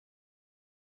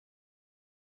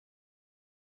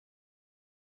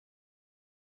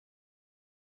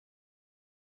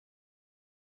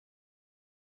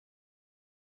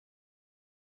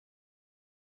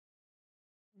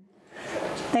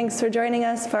Thanks for joining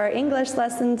us for our English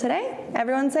lesson today.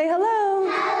 Everyone say hello.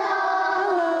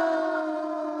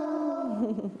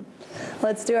 Hello.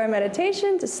 Let's do our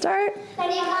meditation to start.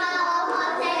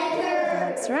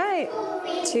 That's right.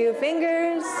 2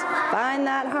 fingers, find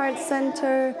that heart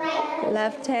center,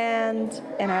 left hand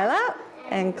in our lap,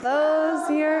 and close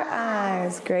your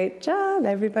eyes. Great job.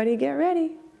 Everybody get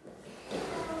ready.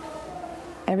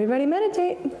 Everybody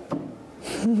meditate.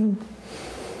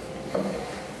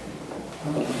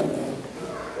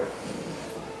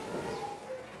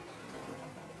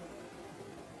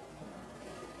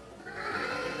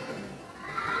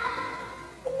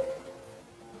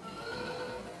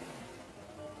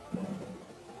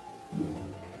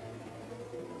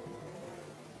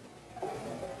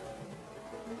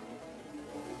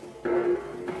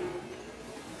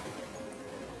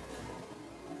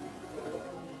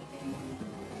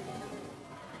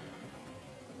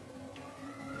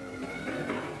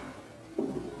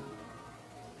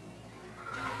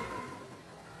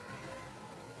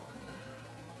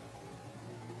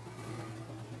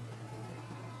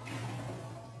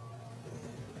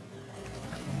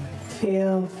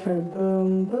 Feel for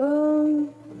boom,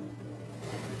 boom,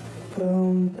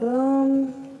 boom,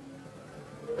 boom,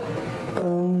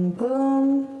 boom,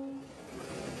 boom,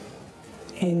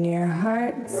 in your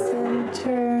heart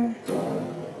center.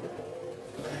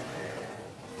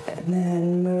 And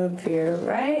then move your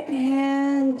right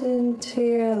hand into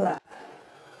your left.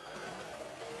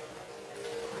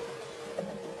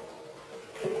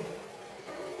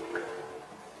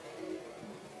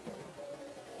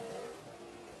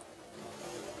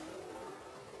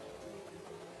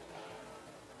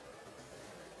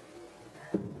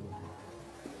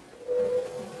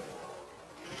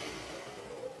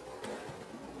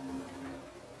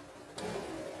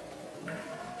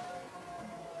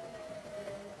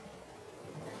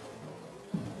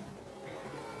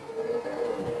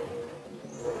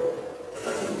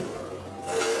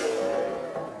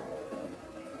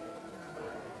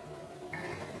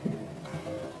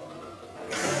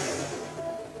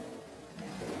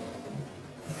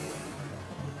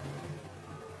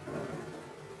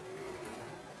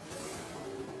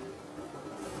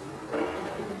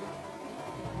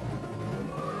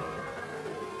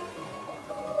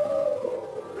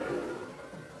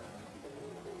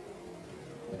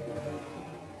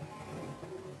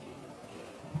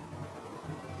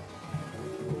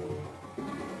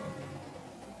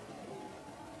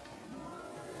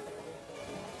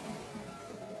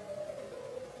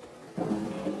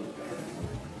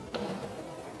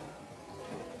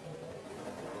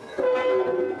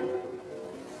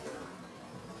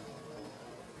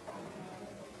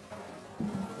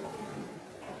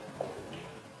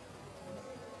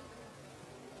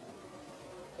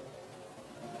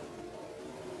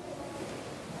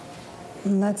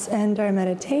 And let's end our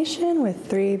meditation with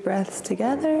 3 breaths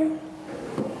together.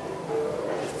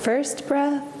 First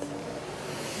breath,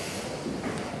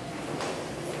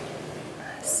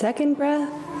 second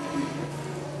breath,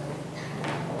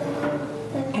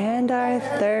 and our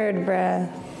third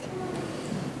breath.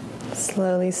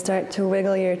 Slowly start to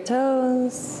wiggle your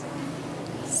toes.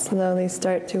 Slowly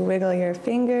start to wiggle your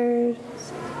fingers.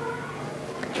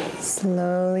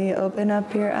 Slowly open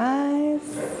up your eyes.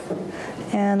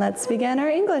 And let's begin our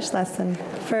English lesson.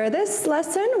 For this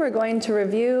lesson, we're going to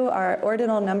review our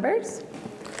ordinal numbers.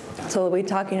 So we'll be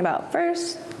talking about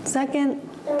first, second,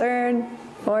 third,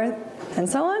 fourth, and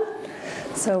so on.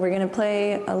 So we're going to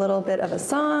play a little bit of a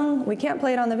song. We can't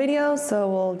play it on the video, so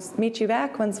we'll meet you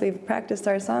back once we've practiced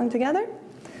our song together.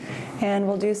 And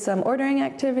we'll do some ordering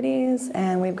activities,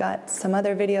 and we've got some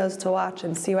other videos to watch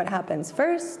and see what happens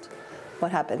first,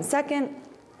 what happens second,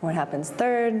 what happens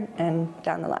third, and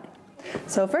down the line.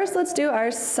 So first, let's do our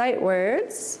sight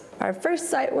words. Our first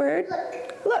sight word, look.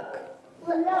 Look.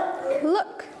 Look.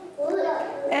 Look.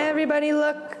 Everybody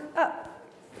look up.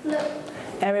 Look.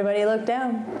 Everybody look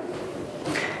down.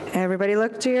 Everybody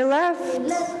look to your left.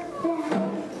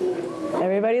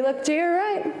 Everybody look to your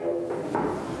right.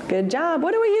 Good job.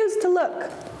 What do we use to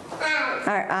look? Eyes.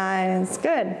 Our eyes.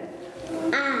 Good.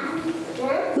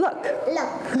 Look.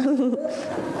 Look.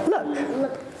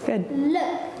 Look. Good.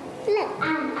 Look. Look.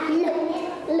 Look.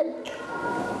 Look.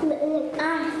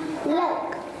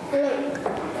 Look.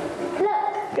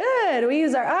 Look. Good. We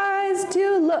use our eyes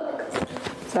to look.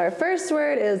 So our first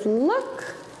word is look.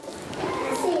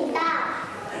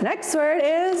 Next word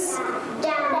is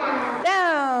down.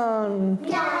 Down.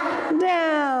 Down.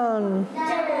 Down.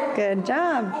 Good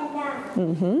job.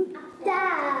 Mm-hmm.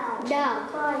 Down. Down.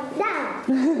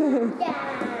 Down.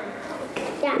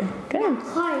 Down. Good.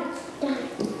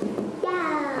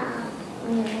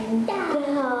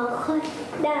 Down.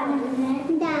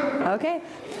 Down. Down. Okay,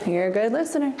 you're a good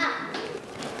listener. Up.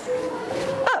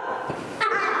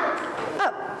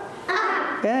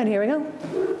 Up. Good, here we go.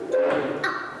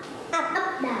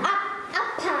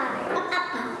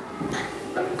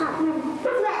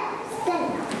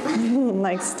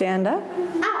 Like stand up.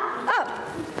 Up.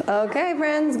 Okay,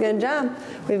 friends, good job.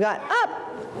 We've got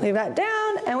up, we've got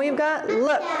down, and we've got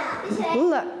look.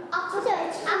 Look.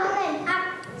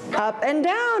 Up and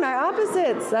down are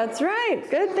opposites. That's right.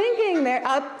 Good thinking. They're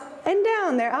up and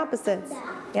down. They're opposites.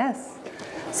 Yes.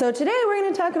 So today we're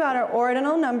going to talk about our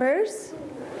ordinal numbers.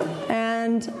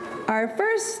 And our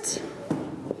first,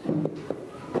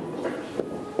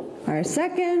 our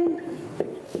second,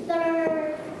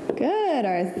 Third. good,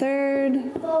 our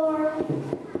third,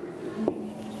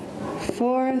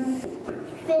 fourth,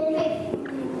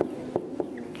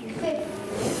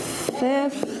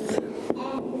 fifth,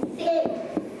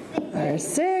 our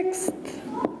sixth,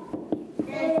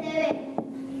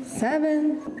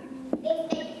 seventh,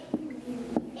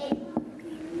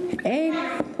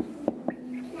 eighth,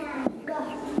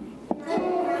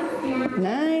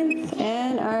 ninth,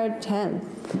 and our 10th.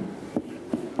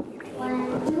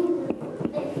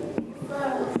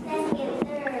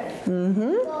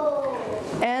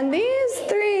 And these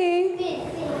three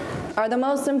are the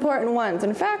most important ones.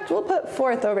 In fact, we'll put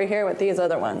fourth over here with these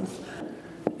other ones,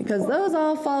 because those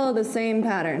all follow the same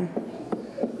pattern.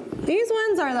 These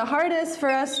ones are the hardest for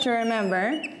us to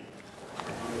remember.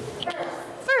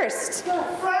 First.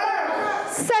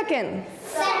 Second.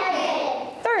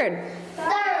 Third.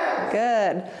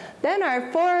 Good. Then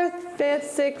our fourth,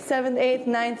 fifth, sixth, seventh, eighth,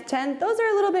 ninth, 10th. Those are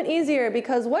a little bit easier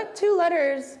because what two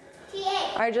letters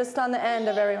are just on the end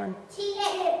of everyone?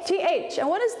 TH. And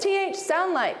what does TH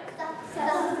sound like?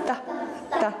 Da,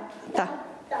 da, da,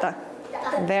 da.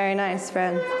 Very nice,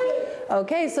 friend.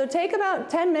 Okay, so take about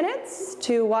 10 minutes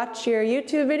to watch your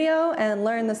YouTube video and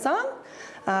learn the song.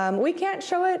 We can't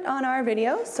show it on our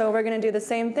video, so we're going to do the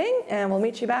same thing, and we'll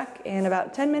meet you back in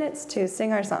about 10 minutes to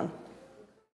sing our song.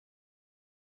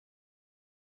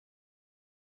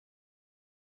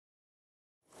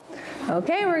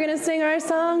 Okay, we're going to sing our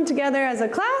song together as a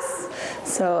class.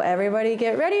 So everybody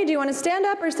get ready. Do you want to stand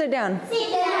up or sit down?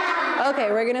 Sit down.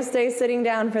 Okay, we're going to stay sitting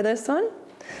down for this one.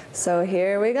 So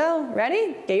here we go.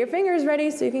 Ready? Get your fingers ready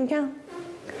so you can count.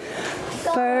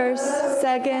 First,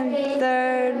 second,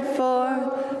 third,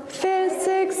 fourth, fifth,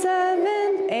 sixth,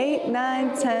 seventh, 8,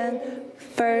 9, 10.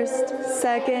 First,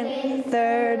 second,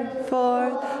 third,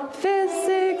 fourth, fifth,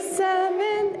 sixth,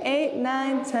 seventh, 8,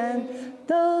 9, 10.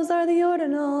 Those are the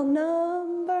ordinal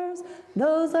numbers.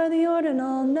 Those are the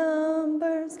ordinal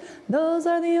numbers. Those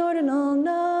are the ordinal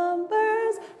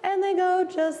numbers. And they go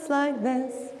just like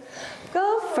this.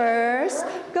 Go first,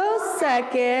 go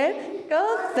second,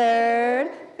 go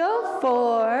third, go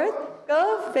fourth,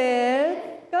 go fifth,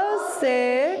 go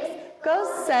sixth, go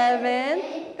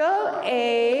seventh, go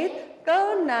eighth,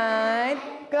 go ninth,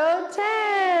 go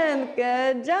 10th.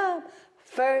 Good job.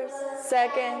 First,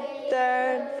 second,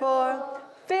 third, fourth,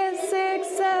 fifth,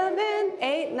 sixth, seventh,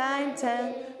 8, 9,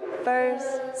 10.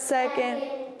 First, second,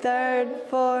 third,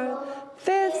 fourth,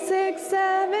 fifth, sixth,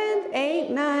 seventh, 8,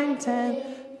 9, 10.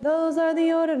 Those are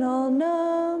the ordinal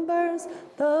numbers.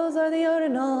 Those are the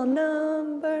ordinal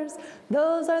numbers.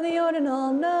 Those are the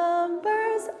ordinal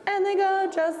numbers. And they go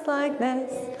just like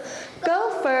this.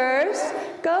 Go first,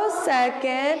 go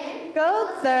second, go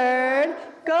third,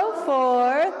 go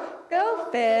fourth, go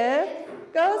fifth,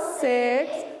 go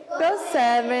sixth, go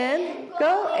seventh,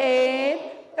 go eighth,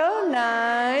 go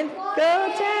ninth,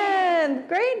 go 10th.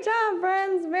 Great job,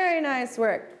 friends. Very nice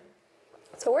work.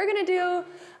 So we're going to do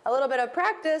a little bit of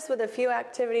practice with a few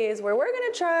activities where we're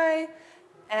going to try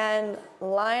and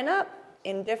line up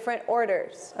in different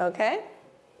orders, okay?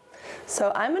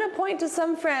 So I'm going to point to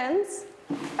some friends,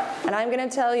 and I'm going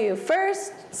to tell you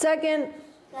first, second,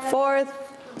 fourth,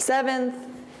 seventh.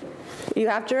 You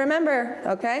have to remember,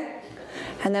 okay?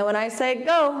 And then when I say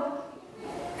go,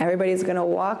 everybody's going to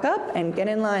walk up and get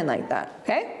in line like that,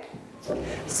 okay?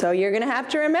 So you're going to have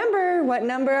to remember what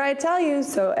number I tell you,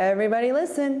 so everybody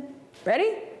listen.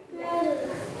 Ready?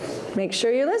 Make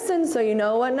sure you listen so you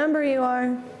know what number you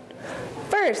are.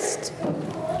 First,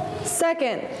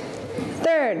 second,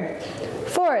 third,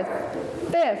 fourth,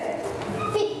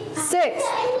 fifth, sixth,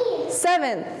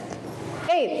 seventh,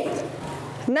 eighth,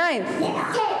 ninth,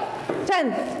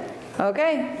 10th.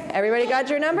 Okay, everybody got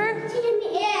your number?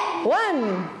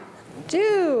 1,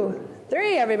 2,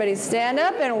 3. Everybody stand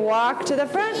up and walk to the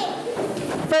front.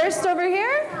 First over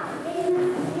here.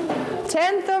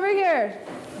 10th over here.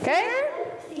 Okay?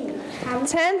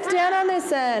 10th down on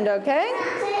this end, okay?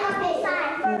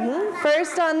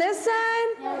 First on this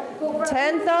side.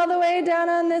 10th all the way down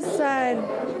on this side.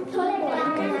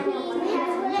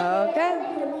 Okay.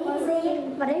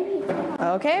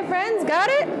 Okay, friends, got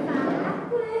it?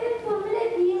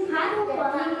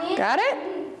 Got it?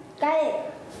 Got it.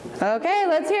 Okay,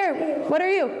 let's hear. What are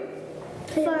you?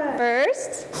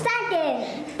 First.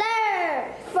 Second.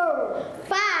 Third. Fourth.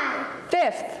 5.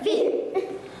 Fifth.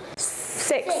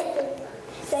 6th.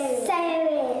 7.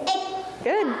 8.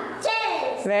 Good.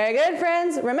 10. Very good,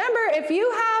 friends. Remember, if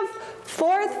you have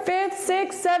 4th, 5th,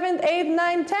 6th, 7th, 8th,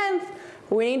 9th, 10th,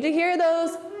 we need to hear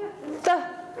those th.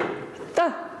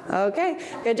 Okay,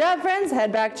 good job, friends.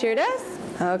 Head back to your desk.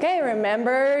 Okay,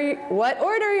 remember what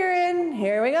order you're in.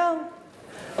 Here we go.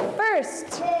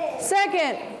 First,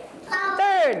 second,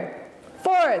 third,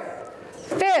 fourth,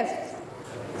 fifth,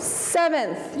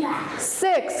 7th,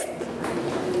 6th.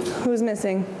 Who's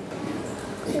missing?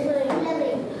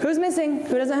 Who's missing?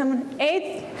 Who doesn't have one?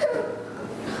 8th.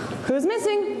 Who's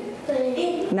missing?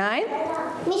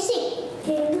 9th. Missing.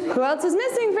 Who else is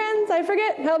missing, friends? I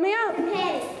forget. Help me out.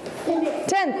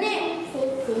 10th.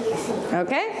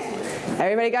 Okay.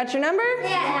 Everybody got your number?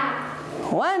 Yeah.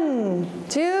 1,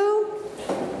 2.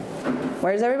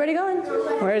 Where's everybody going?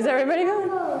 Where's everybody going?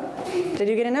 Did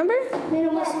you get a number?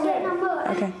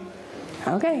 Okay.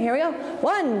 Okay, here we go.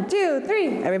 1, 2,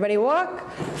 3. Everybody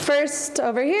walk. First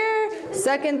over here.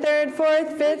 Second, third,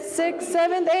 fourth, fifth, 6th,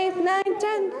 7th, 8th, 9th,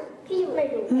 10th.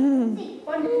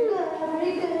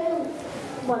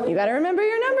 You got to remember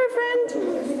your number, friend.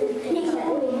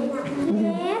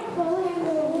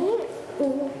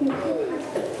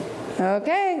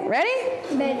 Okay, ready?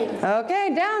 Okay,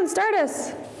 down, start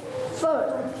us.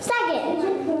 Second.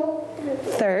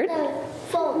 Third.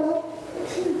 Fourth.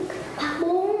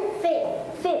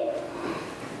 Fifth.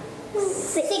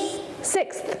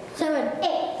 6th. 7. 8.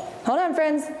 Hold on,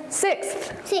 friends.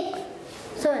 6th. 6.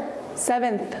 7.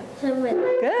 7th. 7.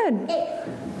 Good. 8.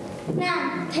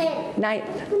 9. 10.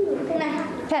 9th.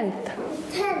 10th.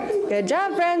 10. Good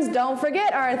job, friends. Don't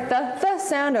forget our th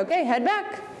sound. Okay, head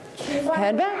back.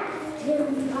 Head back.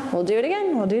 We'll do it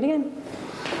again. We'll do it again.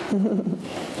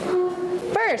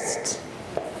 First,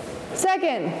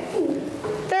 second,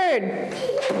 third,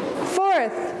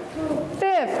 fourth,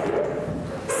 fifth,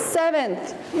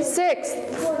 7th, 6th,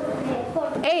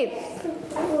 8th,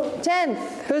 10th.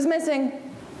 Who's missing?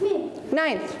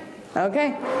 9th.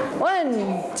 Okay.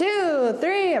 1, 2,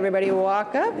 3. Everybody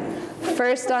walk up.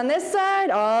 First on this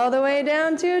side, all the way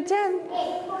down to 10.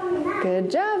 Good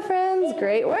job, friends.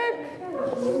 Great work.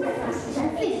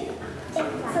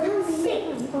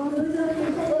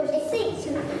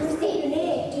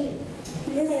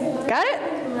 Got it?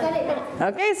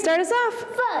 Okay, start us off.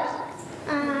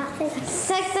 First.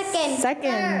 Second.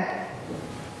 Second.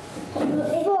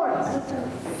 Third. Fourth.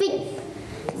 Fifth.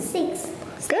 6.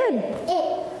 Good.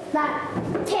 8.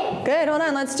 9. 10. Good. Hold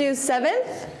on. Let's do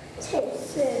 7th,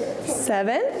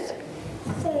 7th,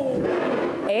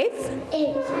 8th,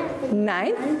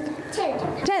 9th,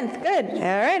 10th. Good.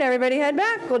 All right, everybody head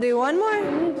back. We'll do one more.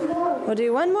 We'll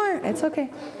do one more. It's okay.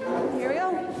 Here we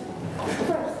go.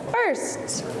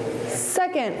 First,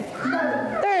 second,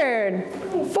 third,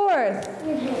 fourth,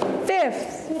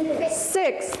 fifth,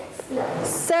 6th,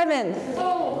 7th,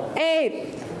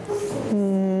 8th.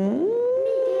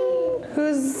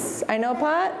 Who's, I know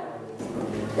Pot?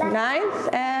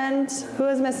 9th, and who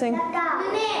is missing?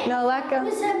 No, Lacko.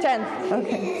 10th.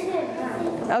 Okay.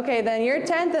 Okay, then you're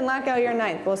 10th and Lacko, you're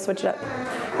 9th. We'll switch it up.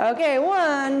 Okay,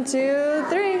 1, 2,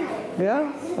 3.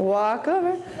 Go. Walk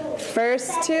over.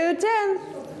 First to 10th.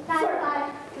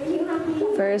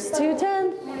 First to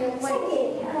 10th.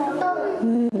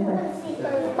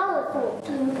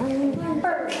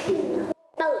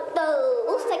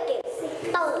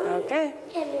 Okay.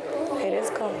 It is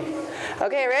cold.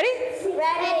 Okay, ready?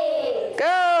 Ready.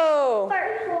 Go.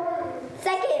 First.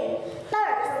 Second.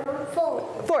 Third.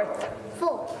 Fourth.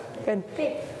 Good.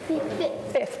 Fifth.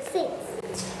 Fifth. Sixth.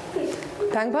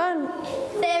 Tangpan.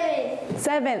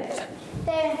 7th.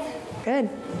 10th. Good.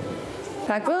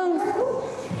 Pakbung.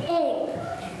 8th.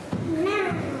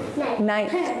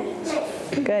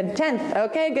 9th. Good. 10th.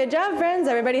 Okay, good job, friends.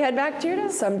 Everybody head back to your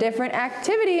desk. Some different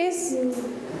activities.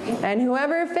 And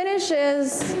whoever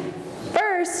finishes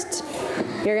first,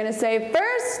 you're going to say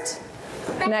first.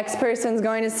 Next person's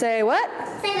going to say what?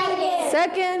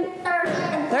 Second.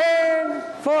 Third.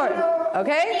 Fourth.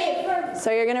 Okay?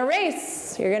 So you're going to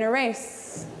race. You're going to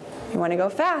race. You want to go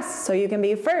fast so you can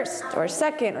be first or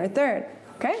second or third.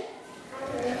 Okay?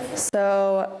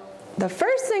 So the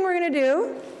first thing we're going to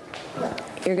do,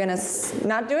 you're going to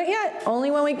not do it yet, only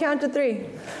when we count to 3.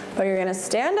 But you're going to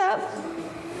stand up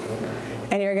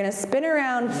and you're going to spin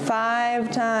around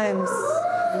 5 times.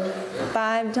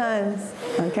 5 times.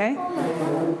 Okay?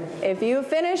 If you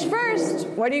finish first,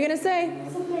 what are you going to say?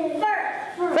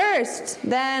 First,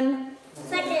 then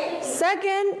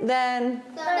second, then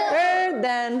third,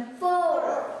 then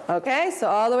 4. Okay, so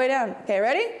all the way down. Okay,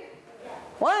 ready?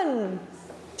 1,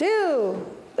 2,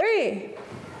 3.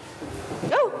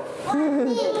 Go! 1,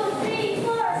 2, 3,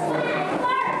 4, 5,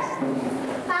 first.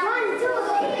 1, 2,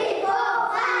 3, 4,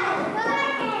 5,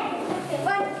 second. 1,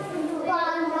 2, 3,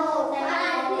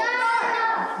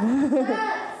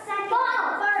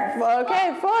 4, 5, first. Okay,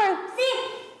 4th, 6,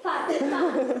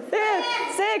 5th,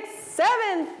 6th,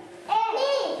 7th.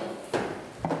 8.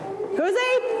 Who's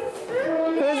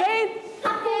 8th? Who's 8th?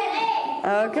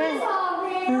 Okay.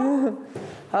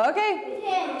 Okay.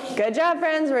 Good job,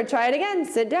 friends. We'll try it again.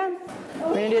 Sit down.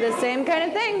 We're going to do the same kind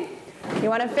of thing. You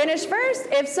want to finish first?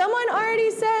 If someone already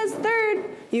says third,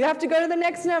 you have to go to the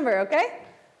next number, okay?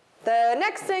 The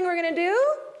next thing we're going to do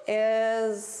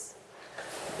is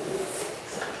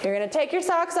you're going to take your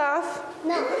socks off.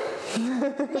 No.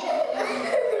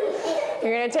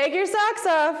 You're going to take your socks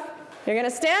off. You're going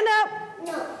to stand up.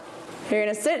 No. You're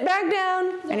going to sit back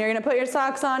down, and you're going to put your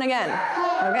socks on again,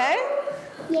 okay?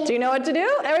 Do you know what to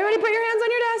do? Everybody put your hands on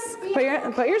your desk.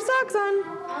 Put your socks on.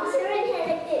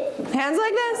 Hands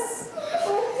like this.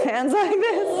 Hands like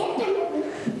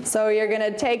this. So you're going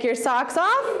to take your socks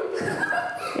off.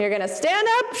 You're going to stand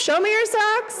up. Show me your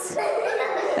socks.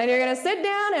 And you're going to sit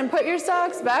down and put your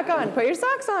socks back on. Put your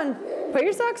socks on. Put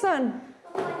your socks on.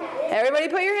 Everybody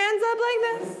put your hands up like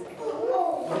this.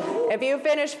 If you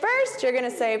finish first, you're going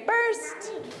to say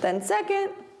first, then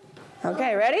second.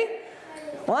 Okay, ready?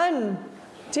 1,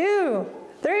 2,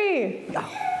 3. Go.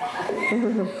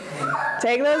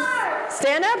 Take those.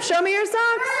 Stand up. Show me your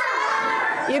socks.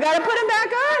 You got to put them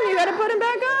back on. You got to put them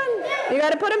back on. You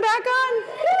got to put them back on.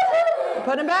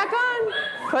 Put them back on.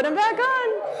 Put them back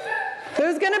on.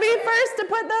 Who's going to be first to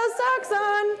put those socks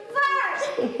on?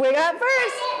 First. We got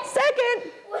first.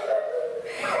 Second.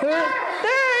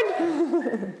 Third.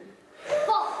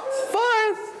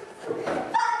 Fourth.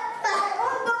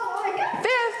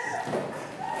 Fifth.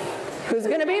 Who's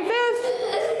going to be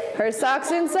fifth? Her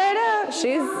socks inside out.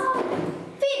 She's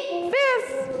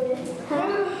fifth.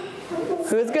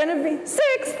 Who's going to be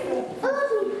sixth?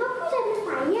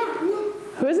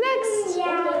 Who's next?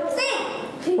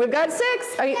 We've got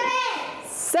 6. Are you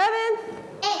 7th?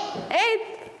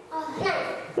 8th?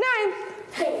 9th?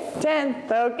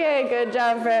 10th. Okay, good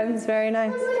job, friends. Very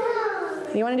nice.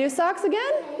 You want to do socks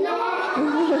again?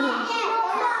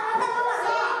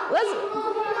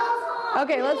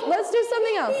 Let's do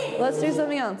something else. Let's do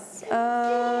something else.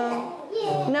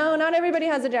 No, not everybody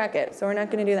has a jacket, so we're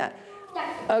not going to do that.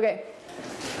 Okay.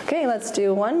 Okay, let's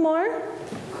do one more.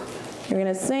 You're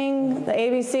going to sing the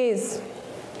ABCs.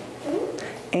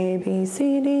 A, B,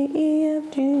 C, D, E, F,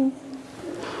 G.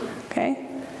 Okay.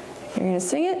 You're going to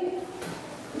sing it.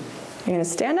 You're going to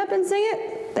stand up and sing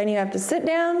it. Then you have to sit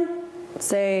down.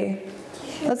 Say,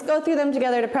 let's go through them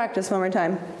together to practice one more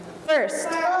time. First.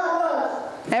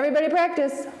 Everybody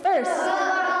practice. First.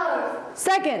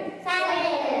 Second.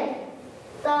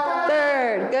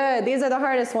 Third. Good. These are the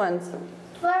hardest ones.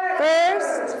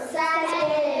 First.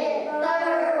 Second.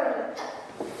 Third.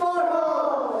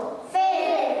 Fourth.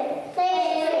 Fifth.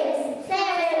 Sixth. 7,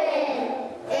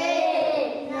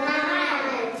 8,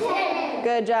 9, 10.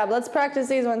 Good job. Let's practice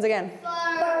these ones again.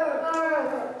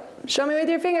 Show me with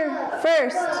your finger.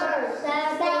 First.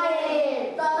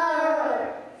 Second.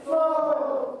 Third.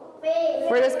 Fourth. Fifth.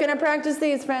 We're just going to practice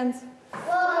these, friends. Fourth.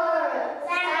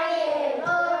 Second.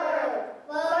 Third.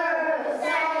 Fourth.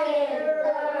 Second.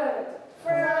 Third.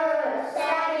 First.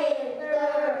 Second.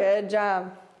 Third. Good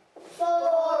job. 4,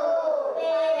 5,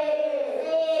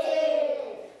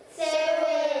 6,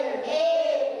 7,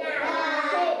 8,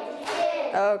 9,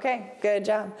 10. Okay, good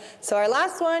job. So our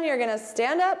last one, you're going to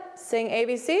stand up, sing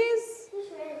ABCs,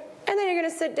 and then you're going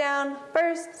to sit down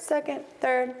first, second,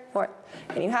 third, fourth.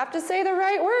 And you have to say the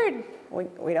right word.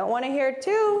 We don't want to hear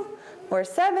 2 or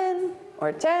 7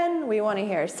 or 10. We want to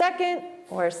hear second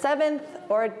or 7th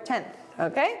or 10th.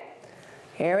 Okay?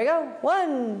 Here we go.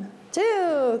 1,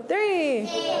 2, 3.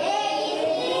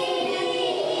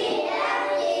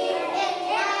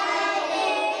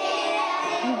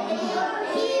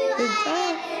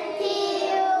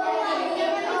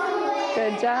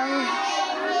 Good job.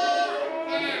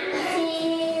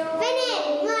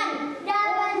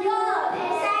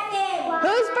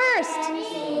 Who's first?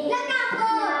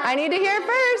 I need to hear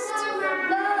first.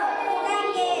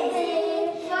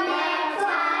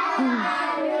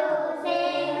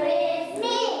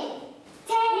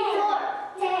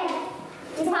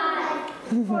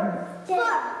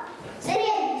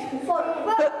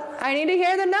 I need to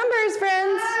hear the numbers,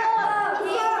 friends.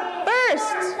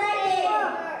 First.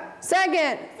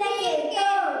 Second.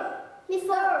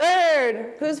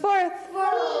 Third. Who's fourth?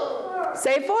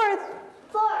 Say fourth.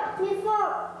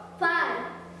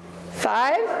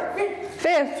 Five.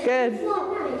 Fifth. Good.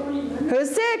 Who's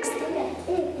sixth?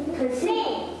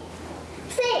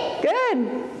 Good.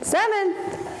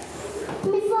 Seventh.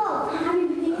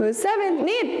 Who's seventh?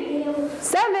 Neat.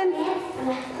 Seventh.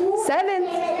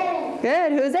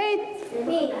 Good. Who's eighth?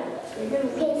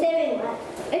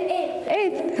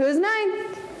 Eighth. Who's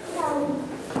ninth?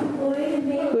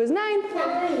 Who's ninth?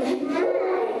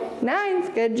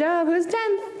 Ninth. Good job. Who's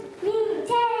 10th?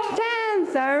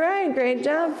 10th. All right. Great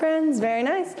job, friends. Very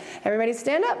nice. Everybody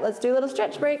stand up. Let's do a little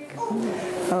stretch break.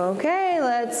 Okay.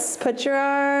 Let's put your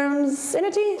arms in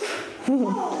a T.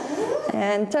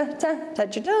 And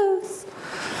touch your toes.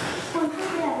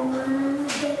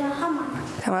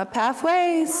 Come up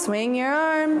halfway. Swing your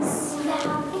arms.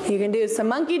 You can do some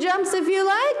monkey jumps if you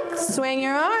like. Swing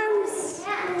your arms.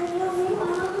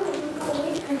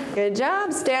 Good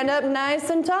job. Stand up nice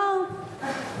and tall.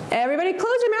 Everybody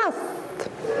close your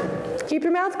mouth. Keep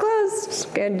your mouth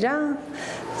closed. Good job.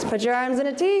 Let's put your arms in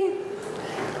a T.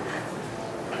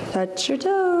 Touch your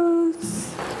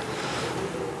toes.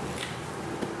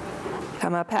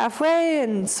 Come up halfway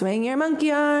and swing your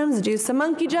monkey arms. Do some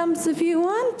monkey jumps if you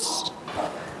want.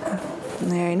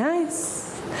 Very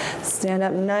nice. Stand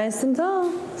up nice and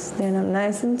tall. Stand up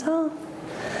nice and tall.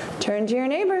 Turn to your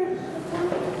neighbor.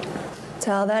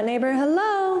 Tell that neighbor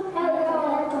hello.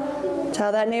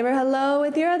 Tell that neighbor hello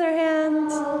with your other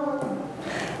hand.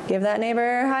 Give that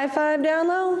neighbor a high five down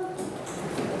low.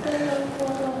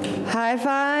 High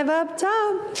five up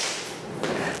top.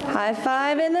 High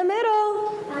five in the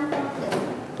middle.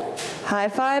 High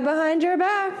five behind your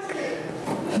back.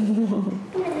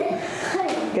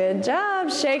 Good job.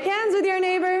 Shake hands with your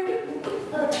neighbor.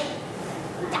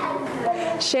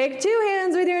 Shake two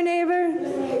hands with your neighbor.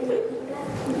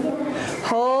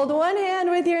 Hold one hand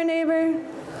with your neighbor.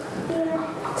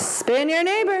 Spin your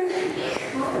neighbor.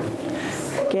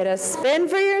 Get a spin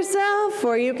for yourself,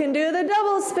 or you can do the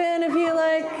double spin if you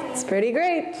like. It's pretty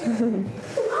great.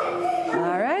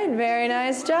 All right, very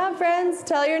nice job, friends.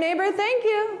 Tell your neighbor thank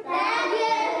you. Thank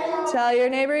you. Tell your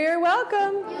neighbor you're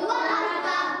welcome. You're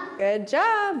welcome. Good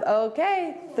job.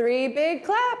 Okay, 3 big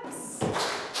claps.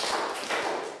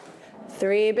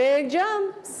 3 big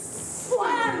jumps.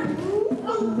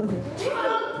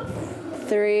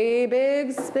 3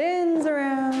 big spins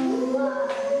around.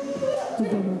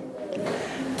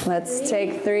 Let's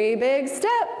take 3 big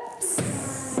steps.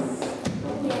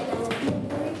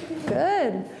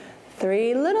 Good.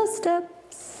 3 little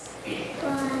steps.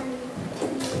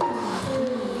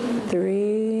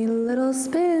 3 little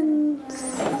spins.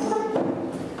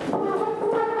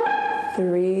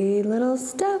 3 little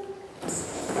steps.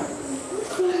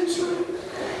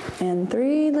 And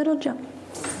 3 little jumps.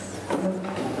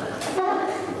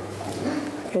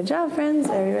 Good job, friends.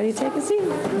 Everybody take a seat.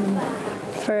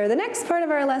 For the next part of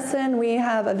our lesson, we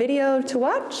have a video to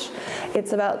watch.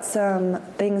 It's about some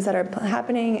things that are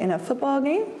happening in a football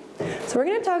game. So we're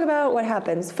going to talk about what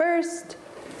happens first,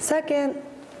 second,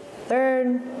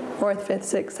 third, fourth, fifth,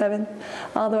 sixth, seventh,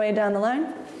 all the way down the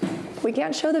line. We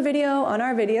can't show the video on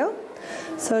our video,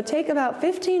 so take about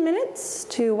 15 minutes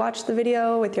to watch the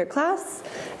video with your class.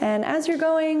 And as you're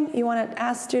going, you want to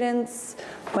ask students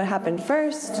what happened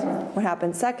first, what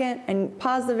happened second, and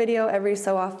pause the video every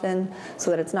so often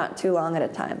so that it's not too long at a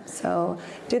time. So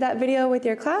do that video with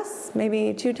your class,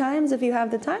 maybe 2 times if you have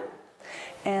the time.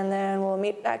 And then we'll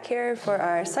meet back here for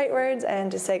our sight words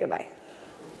and to say goodbye.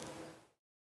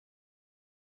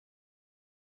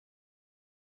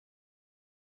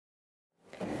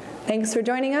 Thanks for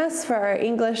joining us for our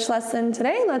English lesson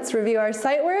today. Let's review our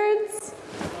sight words.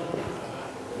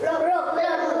 Look.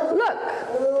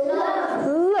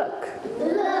 Look.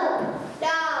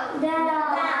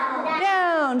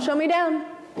 Down. Show me down.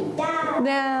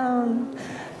 Down.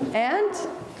 And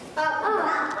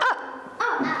up.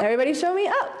 Everybody show me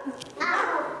up.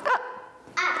 Up.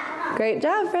 Great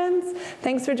job, friends.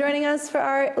 Thanks for joining us for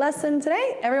our lesson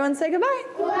today. Everyone say goodbye.